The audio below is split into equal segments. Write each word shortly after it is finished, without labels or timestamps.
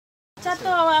अच्छा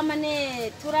तो मैंने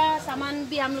थोड़ा सामान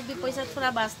भी हम लोग भी पैसा थोड़ा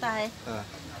बचता है।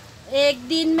 एक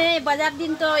दिन में बाजार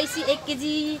दिन तो इसी 1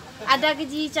 केजी आधा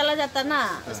केजी चला जाता ना,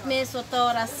 उसमें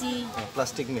 70-80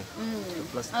 प्लास्टिक में।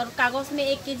 और कागज में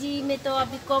 1 केजी में तो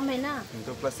अभी कम है ना,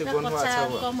 तो प्लास्टिक अच्छा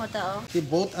कम होता है। ये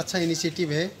बहुत अच्छा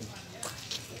इनिशिएटिव है।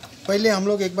 पहले हम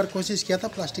लोग एक बार कोशिश किया था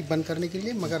प्लास्टिक बंद करने के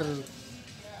लिए, मगर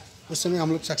उस समय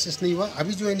हम लोग सक्सेस नहीं हुआ।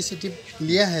 अभी जो इनिशिएटिव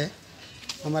लिया है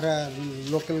हमारा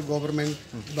लोकल गवर्नमेंट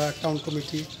व town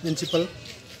committee municipal,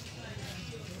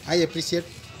 I appreciate,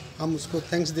 हम उसको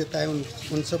थैंक्स देता है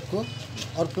उन सबको।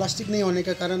 और प्लास्टिक नहीं होने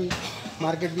का कारण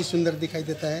मार्केट भी सुंदर दिखाई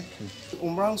देता है।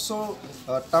 उमरांसो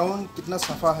टाउन कितना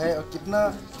सफ़ा है और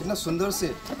कितना सुंदर से,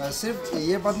 सिर्फ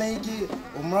ये बात नहीं कि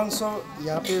उमरांसो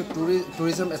यहाँ पे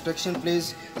टूरिज़्म अट्रैक्शन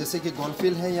प्लेस जैसे कि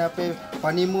गोल्फिल है, यहाँ पे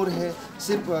पानीमूर है,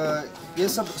 सिर्फ ये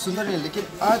सब सुंदर नहीं, लेकिन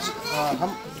आज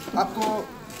हम आपको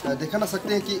दिखाना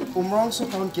सकते हैं कि उमरांसो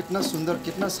टाउन कितना सुंदर,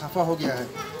 कितना सफ़ा हो गया है।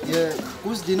 ये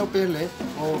कुछ दिनों पहले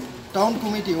टाउन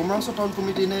कमेटी, उमरांसो टाउन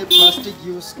कमेटी ने प्लास्टिक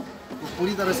यूज़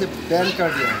पूरी तरह से बैन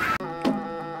कर दिया है।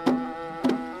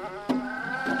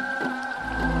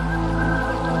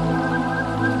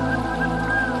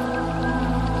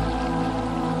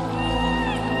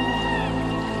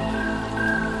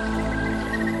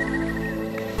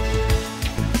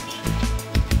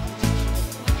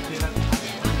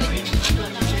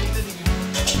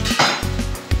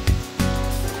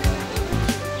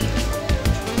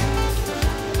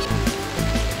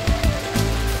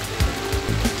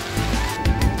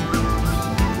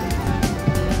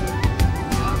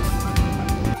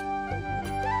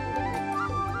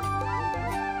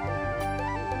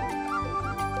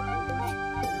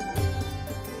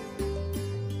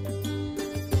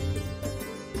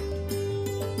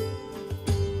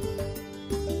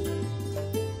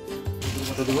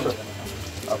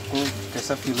 आपको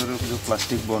कैसा फील हो रहा है जो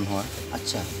प्लास्टिक बर्न हुआ?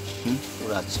 अच्छा,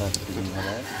 पूरा अच्छा फीलिंग हो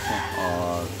रहा है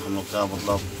और हम लोग का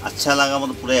मतलब अच्छा लगा,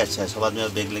 मतलब पूरा ही अच्छा है। सब आदमी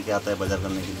बैग लेके आता है बाजार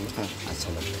करने के लिए, अच्छा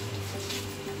लगता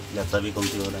है। यात्रा भी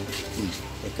कमती हो रहा है,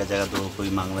 एक का जगह तो कोई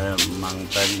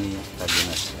मांगता भी नहीं है, कर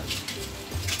देना अच्छा।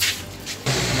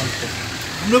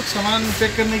 हम लोग सामान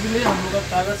पैक करने के लिए हम लोग का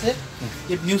कागज़ है,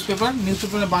 एक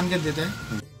न्यूज़पेपर में बांध के देते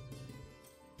हैं।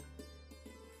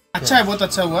 अच्छा है, बहुत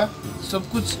अच्छा हुआ, सब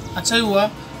कुछ अच्छा ही हुआ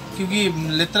क्योंकि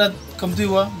लेतरा कमती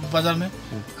हुआ बाज़ार में।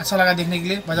 अच्छा लगा देखने के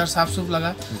लिए, बाज़ार साफ सुफ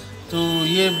लगा। तो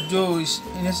ये जो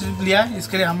इनिशिएटिव लिया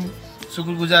इसके लिए हम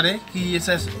शुक्रगुजार है कि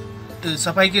ऐसा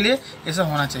सफाई के लिए ऐसा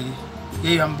होना चाहिए,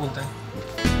 यही हम बोलते हैं।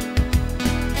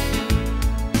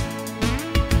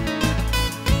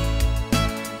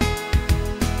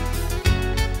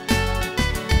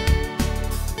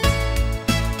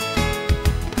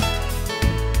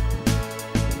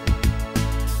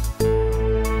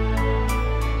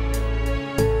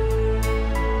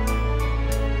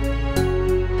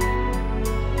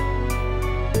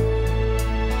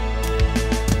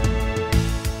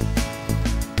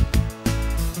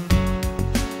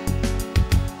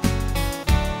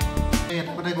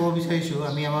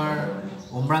 আমি আমার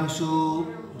উমরাংসু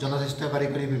জনস্বাস্থ্য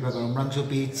কাৰিকৰী বিভাগৰ উমৰাংসু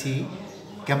PHC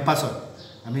কেম্পাছত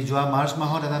আমি যোৱা মাৰ্চ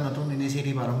মাহত এটা নতুন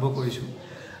ইনিচিয়েটিভ আৰম্ভ কৰিছোঁ।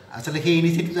 আচলতে সেই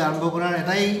ইনিচিয়েটিভ আৰম্ভ কৰাৰ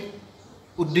এটাই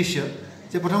উদ্দেশ্য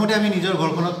যে প্ৰথমতে আমি নিজৰ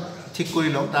ঘৰখনত ঠিক কৰি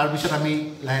লওঁ, তাৰপিছত আমি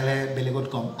লাহে লাহে বেলেগত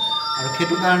কম। আৰু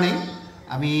সেইটো কাৰণেই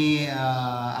আমি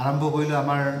আৰম্ভ কৰিলোঁ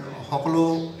আমাৰ সকলো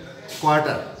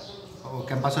কোৱাৰ্টাৰ,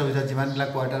 কেম্পাছৰ ভিতৰত যিমানবিলাক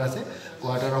কোৱাৰ্টাৰ আছে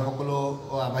কোৱাৰ্টাৰৰ সকলো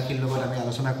আৱাসীৰ লগত আমি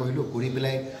আলোচনা কৰিলোঁ, কৰি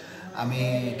পেলাই আমি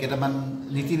কেইটামান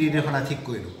নীতি নিৰ্দেশনা ঠিক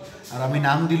কৰিলোঁ আৰু আমি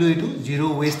নাম দিলোঁ এইটো জিৰ'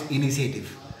 ৱেষ্ট ইনিচিয়েটিভ।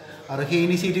 আৰু সেই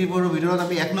ইনিচিয়েটিভৰ ভিতৰত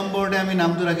আমি 1 নম্বৰতে আমি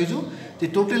নামটো ৰাখিছোঁ যে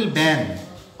total Ben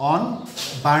on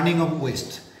burning of west.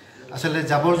 আচলতে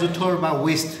জাবৰ জোঁথৰ বা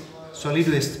ৱেষ্ট, ছলিড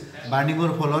ৱেষ্ট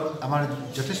বাৰ্ণিঙৰ ফলত আমাৰ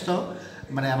যথেষ্ট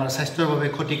মানে আমাৰ স্বাস্থ্যৰ বাবে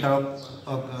ক্ষতিকাৰক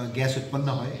গেছ উৎপন্ন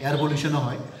হয়, এয়াৰ পলিউশ্যনো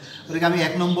হয়। গতিকে আমি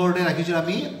 1 নম্বৰতে ৰাখিছোঁ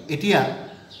আমি এতিয়া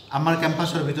আমাৰ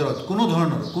কেম্পাছৰ ভিতৰত কোনো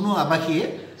ধৰণৰ কোনো আৱাসীয়ে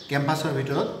কেম্পাছৰ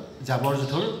ভিতৰত জাবৰ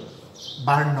জোঁথৰ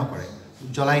বাৰ্ণ নকৰে,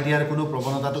 জ্বলাই দিয়াৰ কোনো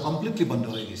প্ৰৱণতাটো কমপ্লিটলি বন্ধ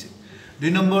হৈ গৈছে। 2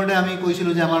 নম্বৰতে আমি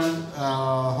কৈছিলোঁ যে আমাৰ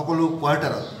সকলো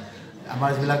কোৱাৰ্টাৰত আমাৰ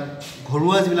যিবিলাক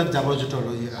ঘৰুৱা যিবিলাক জাবৰ জোঁথৰ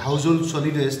হাউচ হোল্ড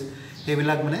ছলিড ৱেষ্ট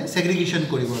সেইবিলাক মানে ছেগ্ৰিগেশ্যন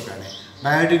কৰিবৰ কাৰণে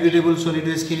বায়'ডিগ্ৰেডেবল ছলিড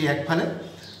ৱেষ্টখিনি একফালে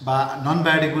বা নন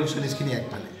বায়'ডিগ্ৰেডেবল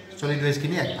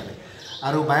ছলিডখিনি একফালে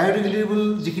আৰু বায়'ডিগ্ৰেডেবল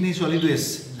যিখিনি ছলিড ৱেষ্ট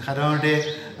সাধাৰণতে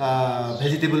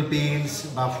ভেজিটেবল পিলছ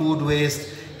বা ফুড ৱেষ্ট,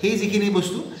 সেই যিখিনি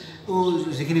বস্তু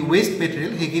যিখিনি ৱেষ্ট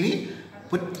মেটেৰিয়েল সেইখিনি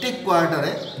প্ৰত্যেক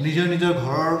কোৱাৰ্টাৰে নিজৰ নিজৰ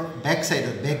ঘৰৰ বেক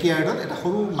চাইডত বেকয়াৰ্ডত এটা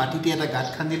সৰু মাটিতে এটা গাঁত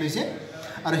খান্দি লৈছে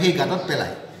আৰু সেই গাঁতত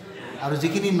পেলায়। আৰু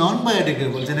যিখিনি নন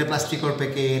বায়'ডিগ্ৰেডেবল যেনে প্লাষ্টিকৰ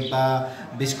পেকেট বা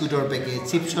বিস্কুটৰ পেকেট,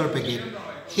 চিপছৰ পেকেট,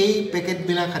 সেই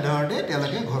পেকেটবিলাক সাধাৰণতে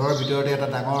তেওঁলোকে ঘৰৰ ভিতৰতে এটা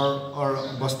ডাঙৰ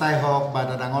বস্তাই হওক বা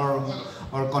এটা ডাঙৰ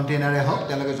কণ্টেইনাৰে হওক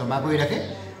তেওঁলোকে জমা কৰি ৰাখে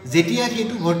যেতিয়া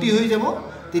সেইটো ভৰ্তি হৈ যাব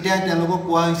তেতিয়া তেওঁলোকক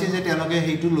কোৱা হৈছে যে তেওঁলোকে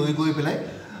সেইটো লৈ গৈ পেলাই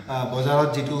বজাৰত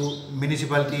যিটো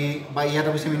মিউনিচিপালিটি বা ইয়াত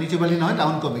অৱশ্যে মিউনিচিপালিটি নহয়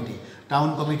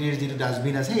টাউন কমিটিৰ যিটো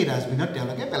ডাষ্টবিন আছে সেই ডাষ্টবিনত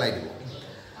তেওঁলোকে পেলাই দিব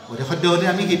গতিকে সদ্যহতে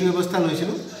আমি সেইটো ব্যৱস্থা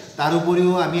লৈছিলোঁ তাৰ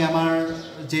উপৰিও আমি আমাৰ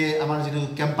যিটো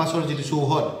কেম্পাছৰ যিটো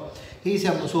চৌহদ সেই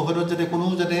চৌহদত যাতে কোনো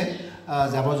যাতে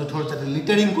জাবৰ জোঁথৰ যাতে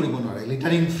লিটাৰিং কৰিব নোৱাৰে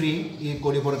লিটাৰিং ফ্ৰী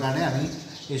কৰিবৰ কাৰণে আমি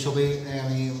এই চবেই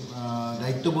আমি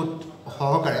দায়িত্ববোধ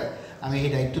সহকাৰে আমি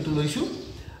সেই দায়িত্বটো লৈছোঁ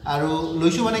আৰু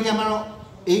লৈছোঁ মানে কি আমাৰ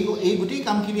এই গোটেই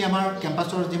কামখিনি আমাৰ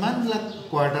কেম্পাছৰ যিমানবিলাক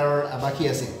কোৱাৰ্টাৰৰ আৱাসী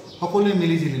আছে সকলোৱে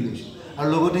মিলিজুলি লৈছোঁ আৰু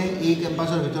লগতে এই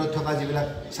কেম্পাছৰ ভিতৰত থকা যিবিলাক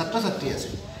ছাত্ৰ ছাত্ৰী আছে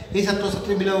এই ছাত্ৰ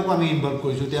ছাত্ৰীবিলাককো আমি ইনভলভ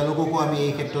কৰিছোঁ তেওঁলোককো আমি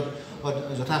এই ক্ষেত্ৰত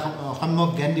সম্যক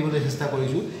জ্ঞান দিবলৈ চেষ্টা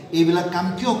কৰিছোঁ এইবিলাক কাম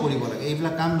কিয় কৰিব লাগে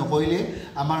এইবিলাক কাম নকৰিলে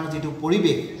আমাৰ যিটো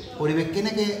পৰিৱেশ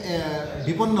কেনেকৈ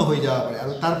বিপন্ন হৈ যাব পাৰে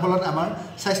আৰু তাৰ ফলত আমাৰ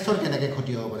স্বাস্থ্যৰ কেনেকৈ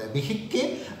ক্ষতি হ'ব পাৰে বিশেষকৈ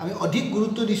আমি অধিক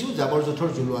গুৰুত্ব দিছোঁ জাবৰ জোঁথৰ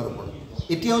জ্বলোৱাৰ ওপৰত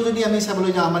এতিয়াও যদি আমি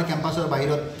চাবলৈ যাওঁ আমাৰ কেম্পাছৰ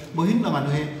বাহিৰত বিভিন্ন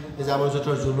মানুহে জাবৰ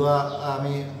জোঁথৰ জ্বলোৱা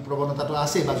আমি প্ৰৱণতাটো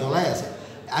আছে বা জ্বলাই আছে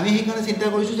আমি সেইকাৰণে চিন্তা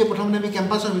কৰিছোঁ যে প্ৰথমতে আমি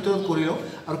কেম্পাছৰ ভিতৰত কৰি লওঁ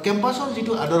আৰু কেম্পাছৰ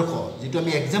যিটো আদৰ্শ যিটো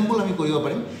আমি এক্সাম্পল আমি কৰিব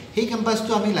পাৰিম সেই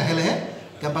কেম্পাছটো আমি লাহে লাহে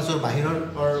কেম্পাছৰ বাহিৰৰ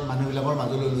মানুহবিলাকৰ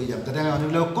মাজলৈ লৈ যাম যাতে আমি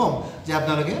মানুহবিলাকক ক'ম যে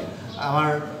আপোনালোকে আমাৰ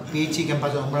PHC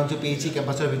কেম্পাছৰ উমৰাংচু PHC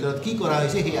কেম্পাছৰ ভিতৰত কি কৰা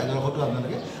হৈছে সেই আদৰ্শটো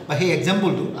আপোনালোকে বা সেই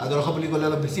এক্সাম্পলটো আদৰ্শ বুলি ক'লে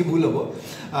অলপ বেছি ভুল হ'ব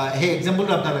সেই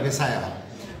এক্সাম্পলটো আপোনালোকে চাই আহক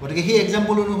গতিকে সেই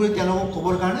এক্সাম্পল অনুসৰি তেওঁলোকক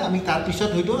ক'বৰ কাৰণে আমি তাৰপিছত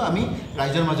হয়তো আমি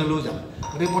ৰাইজৰ মাজলৈও যাম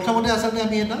গতিকে প্ৰথমতে আচলতে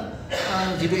আমি এটা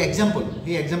যিটো এক্সাম্পল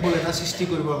সেই এক্সাম্পল এটা সৃষ্টি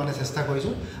কৰিবৰ কাৰণে চেষ্টা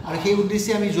কৰিছোঁ আৰু সেই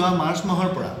উদ্দেশ্যে আমি যোৱা মাৰ্চ মাহৰ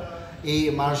পৰা এই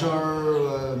মাৰ্চৰ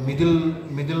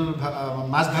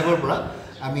মাজভাগৰ পৰা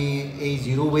আমি এই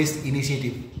zero' west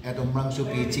initiative at Umrangso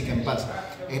PHC campus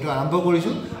এইটো আৰম্ভ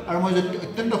কৰিছোঁ আৰু মই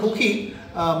অত্যন্ত সুখী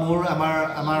মোৰ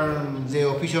আমাৰ যে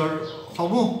অফিচৰ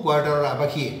সমূহ কোৱাৰ্টাৰৰ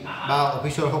আৱাসীয়ে বা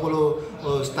অফিচৰ সকলো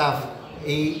ষ্টাফ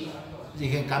এই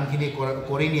যিখিনি কামখিনি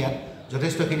কৰি নিয়াত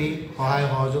যথেষ্টখিনি সহায়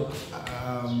সহযোগ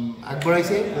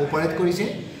আগবঢ়াইছে কোঅপাৰেট কৰিছে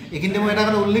এইখিনিতে মই এটা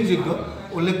কথা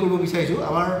উল্লেখ কৰিব বিচাৰিছোঁ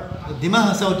আমাৰ ডিমা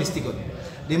হাছাও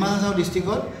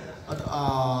ডিষ্ট্ৰিক্টত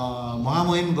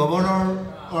মহামহিম গভৰ্ণৰ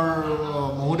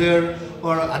মহোদয়ৰ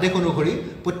আদেশ অনুসৰি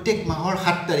প্ৰত্যেক মাহৰ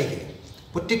 7 তাৰিখে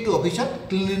প্ৰত্যেকটো অফিচত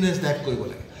ক্লিনলিনেছ ড্ৰাইভ কৰিব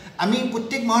লাগে আমি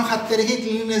প্ৰত্যেক মাহৰ 7 তাৰিখে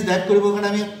ক্লিনলিনেছ ড্ৰাইভ কৰিবৰ কাৰণে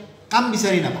আমি কাম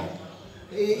বিচাৰি নাপাওঁ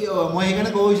মই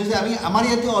সেইকাৰণে ক'ব বিচাৰিছোঁ যে আমাৰ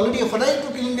ইয়াতে অলৰেডি সদায়তো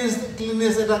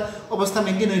ক্লিনলিনেছ এটা অৱস্থা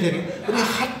মেইনটেইন হৈ থাকে গতিকে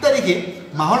 7 তাৰিখে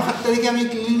মাহৰ 7 তাৰিখে আমি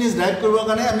ক্লিনলিনেছ ড্ৰাইভ কৰিবৰ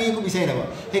কাৰণে আমি একো বিচাৰি নাপাওঁ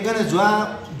সেইকাৰণে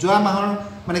যোৱা মাহৰ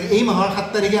মানে এই মাহৰ 7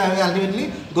 তাৰিখে আমি আল্টিমেটলি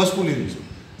গছ পুলি ৰুইছোঁ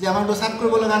যে আমাৰতো চাফ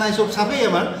কৰিব লগা নাই চব চাফেই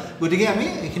আমাৰ গতিকে আমি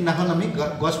এইখিনিদিনাখন আমি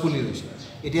গছ পুলি ৰুইছোঁ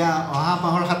এতিয়া অহা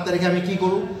মাহৰ 7 তাৰিখে আমি কি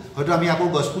কৰোঁ হয়তো আমি আকৌ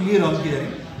গছ পুলিয়ে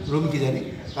ৰুম কিজানি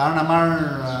কাৰণ আমাৰ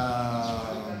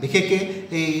বিশেষকৈ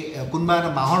এই কোনোবা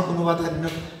এটা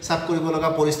দিনত চাফ কৰিব লগা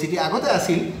পৰিস্থিতি আগতে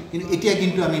আছিল কিন্তু এতিয়া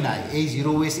কিন্তু আমি নাই এই জিৰ'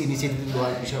 ৱেষ্ট ইনিচিয়েটিভ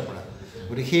লোৱাৰ পিছৰ পৰা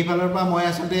গতিকে সেইফালৰ পৰা মই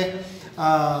আচলতে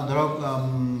ধৰক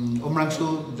উমৰাংচু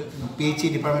PHC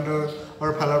ডিপাৰ্টমেণ্টৰ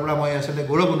ফালৰ পৰা মই আচলতে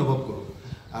গৌৰৱ অনুভৱ কৰোঁ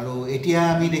আৰু এতিয়া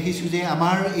আমি দেখিছোঁ যে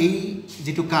আমাৰ এই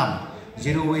যিটো কাম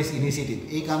জিৰ' ৱেষ্ট ইনিচিয়েটিভ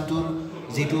এই কামটোৰ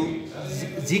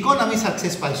যিকণ আমি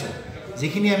ছাকচেছ পাইছোঁ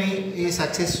যিখিনি আমি এই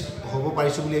ছাকচেছ হ'ব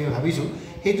পাৰিছোঁ বুলি আমি ভাবিছোঁ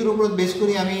সেইটোৰ ওপৰত বেছ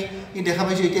কৰি আমি দেখা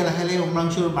পাইছোঁ এতিয়া লাহে লাহে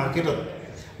উমৰাংচুৰ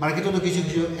মাৰ্কেটতো কিছু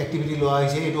এক্টিভিটি লোৱা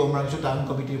হৈছে এইটো উমৰাংচু টাউন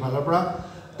কমিটিৰ ফালৰ পৰা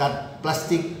তাত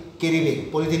প্লাষ্টিক কেৰিবেগ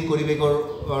পলিথিন কেৰিবেগৰ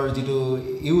যিটো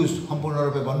ইউজ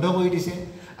সম্পূৰ্ণৰূপে বন্ধ কৰি দিছে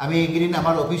আমি এইকেইদিন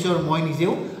আমাৰ অফিচৰ মই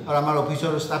নিজেও আৰু আমাৰ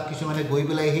অফিচৰ ষ্টাফ কিছুমানে গৈ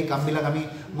পেলাই সেই কামবিলাক আমি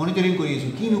মনিটৰিং কৰি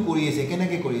আছোঁ কিনো কৰি আছে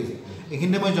কেনেকৈ কৰি আছে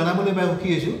এইখিনিতে মই জনাবলৈ পাই সুখী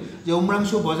হৈছোঁ যে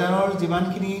উমৰাংচু বজাৰৰ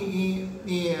যিমানখিনি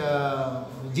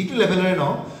যিটো লেভেলৰে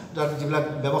নহওক তাত যিবিলাক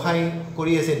ব্যৱসায়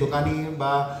কৰি আছে দোকানী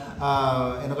বা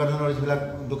এনেকুৱা ধৰণৰ যিবিলাক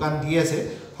দোকান দি আছে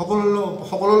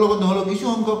সকলোৰ লগত নহ'লেও কিছু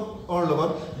সংখ্যকৰ লগত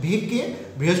বিশেষকৈ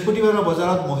বৃহস্পতিবাৰৰ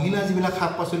বজাৰত মহিলা যিবিলাক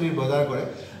শাক পাচলিৰ বজাৰ কৰে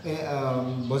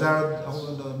বজাৰত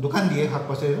দোকান দিয়ে শাক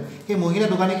পাচলিৰ সেই মহিলা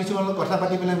দোকানী কিছুমানৰ লগত কথা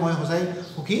পাতি পেলাই মই সঁচাই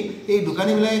সুখী এই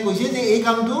দোকানীবিলাকে কৈছে যে এই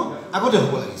কামটো আগতে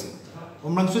হ'ব লাগিছে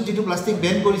উমৰাংচুত যিটো প্লাষ্টিক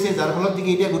বেন কৰিছে যাৰ ফলত নেকি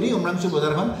এতিয়া গোটেই উমৰাংচু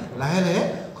বজাৰখন লাহে লাহে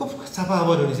খুব চাফা হ'ব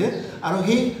ধৰিছে আৰু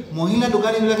সেই মহিলা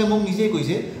দোকানীবিলাকে মোক নিজেই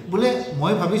কৈছে বোলে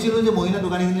মই ভাবিছিলোঁ যে মহিলা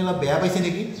দোকানীখিনি অলপ বেয়া পাইছে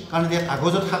নেকি কাৰণ এতিয়া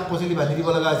কাগজত শাক পাচলি বান্ধি দিব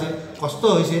লগা আছে কষ্ট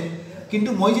হৈছে কিন্তু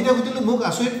মই যেতিয়া সুধিলোঁ মোক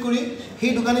আচৰিত কৰি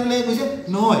সেই দোকানীবিলাকে কৈছে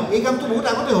নহয় এই কামটো বহুত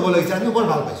আগতে হ'ব লাগিছে আমি বৰ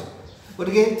ভাল পাইছোঁ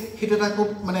গতিকে সেইটো এটা খুব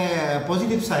মানে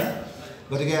পজিটিভ চাই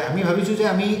গতিকে আমি ভাবিছোঁ যে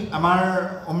আমি আমাৰ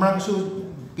উমৰাংচু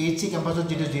PHC কেম্পাছত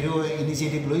যিটো জিৰ'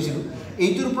 ইনিচিয়েটিভ লৈছিলোঁ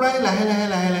এইটোৰ পৰাই লাহে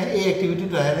লাহে এই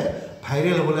এক্টিভিটিটো লাহে লাহে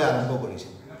ভাইৰেল হ'বলৈ আৰম্ভ কৰিছে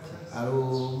আৰু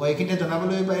মই এইখিনিতে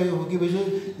জনাবলৈ কি পাইছোঁ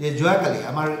যে যোৱাকালি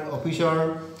আমাৰ অফিচৰ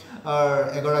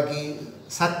এগৰাকী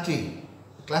ছাত্ৰী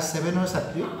ক্লাছ 7ৰ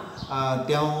ছাত্ৰী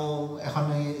তেওঁ এখন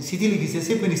চিঠি লিখিছে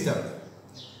চিফ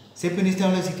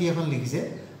মিনিষ্টাৰলৈ চিঠি এখন লিখিছে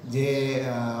যে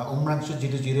উমৰাংচুত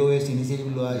যিটো জিৰ' ৱেষ্ট ইনিচিয়েটিভ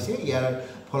লোৱা হৈছে ইয়াৰ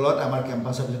ফলত আমাৰ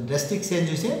কেম্পাছৰ ভিতৰত ড্ৰেষ্টিক চেঞ্জ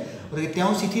হৈছে গতিকে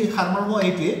তেওঁ চিঠিৰ সাৰমৰ্ম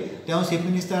এইটোৱে তেওঁ চিফ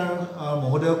মিনিষ্টাৰ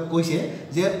মহোদয়ক কৈছে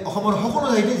যে অসমৰ সকলো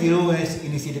ঠাইতে জিৰ' ৱেষ্ট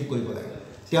ইনিচিয়েটিভ কৰিব লাগে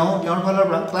তেওঁৰ ফালৰ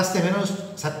পৰা ক্লাছ 7ৰ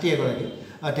ছাত্ৰী এগৰাকী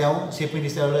তেওঁ চিফ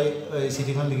মিনিষ্টাৰলৈ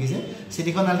চিঠিখন লিখিছে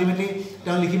চিঠিখন আল্টিমেটলি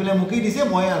তেওঁ লিখি পেলাই মোকেই দিছে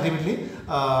মই আল্টিমেটলি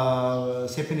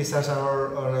চিফ মিনিষ্টাৰ ছাৰৰ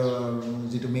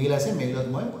যিটো মেইল আছে মেইলত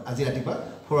মই আজি ৰাতিপুৱা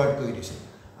ফৰৱাৰ্ড কৰি দিছোঁ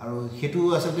আৰু সেইটো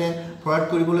আচলতে ফৰৱাৰ্ড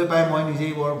কৰিবলৈ পাই মই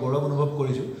নিজেই বৰ গৌৰৱ অনুভৱ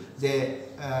কৰিছোঁ যে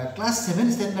ক্লাছ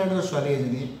 7 ষ্টেণ্ডাৰ্ডৰ ছোৱালী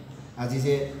এজনী আজি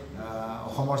যে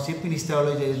অসমৰ চিফ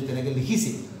মিনিষ্টাৰলৈ যে তেনেকৈ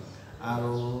লিখিছে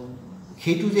আৰু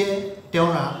সেইটো যে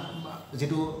তেওঁৰ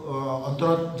যেটো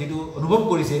অন্তৰত যেটো অনুভৱ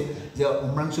কৰিছে যে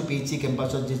উমৰাংচু পিএইচি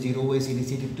কেম্পাছত যে জিৰ' ৱেষ্ট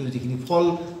ইনিচিয়েটিভটোৰ যিখিনি ফল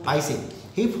পাইছে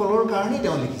সেই ফলৰ কাৰণেই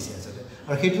তেওঁ লিখিছে আচলতে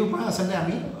আৰু সেইটোৰ পৰা আচলতে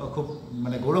আমি খুব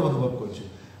মানে গৌৰৱ অনুভৱ কৰিছোঁ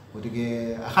গতিকে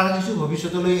আশা ৰাখিছোঁ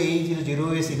ভৱিষ্যতলৈ এই যিটো জিৰ'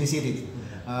 ৱেষ্ট ইনিচিয়েটিভ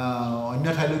অন্য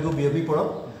ঠাইলৈকো বিয়পি পৰক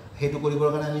সেইটো কৰিবৰ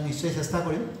কাৰণে আমি নিশ্চয় চেষ্টা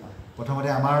কৰিম প্ৰথমতে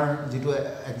আমাৰ যিটো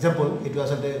এক্সাম্পল সেইটো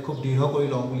আচলতে খুব দৃঢ় কৰি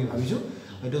লওঁ বুলি ভাবিছোঁ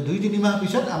হয়তো 2-3 মাহ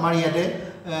পিছত আমাৰ ইয়াতে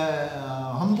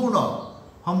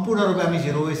সম্পূৰ্ণৰূপে আমি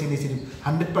জিৰ' ৱেষ্ট ইনিচিয়েটিভ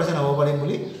 100% হ'ব পাৰিম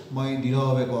বুলি মই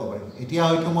দৃঢ়ভাৱে ক'ব পাৰিম এতিয়া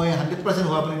হয়তো মই 100%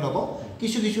 হোৱা বুলি নকওঁ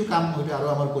কিছু কাম হয়তো আৰু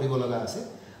আমাৰ কৰিব লগা আছে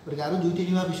গতিকে আৰু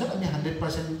 2-3 মাহ পিছত আমি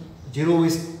 100% zero'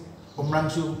 west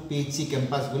Umrangso PHE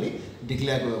campus বুলি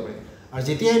ডিক্লেয়াৰ কৰিব পাৰিম আৰু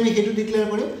যেতিয়া আমি সেইটো ডিক্লেয়াৰ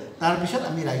কৰিম তাৰপিছত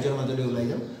আমি ৰাইজৰ মাজলৈ ওলাই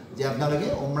যাম যে আপোনালোকে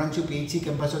উমৰাংচু পিএইচি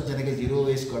কেম্পাছত যেনেকৈ জিৰ'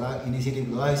 ৱেষ্ট কৰা ইনিচিয়েটিভ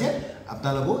লোৱা হৈছে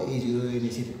আপোনালোকেও এই জিৰ'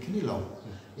 ইনিচিয়েটিভখিনি লওক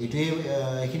এইটোৱে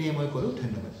এইখিনিয়ে মই ক'লোঁ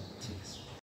ধন্যবাদ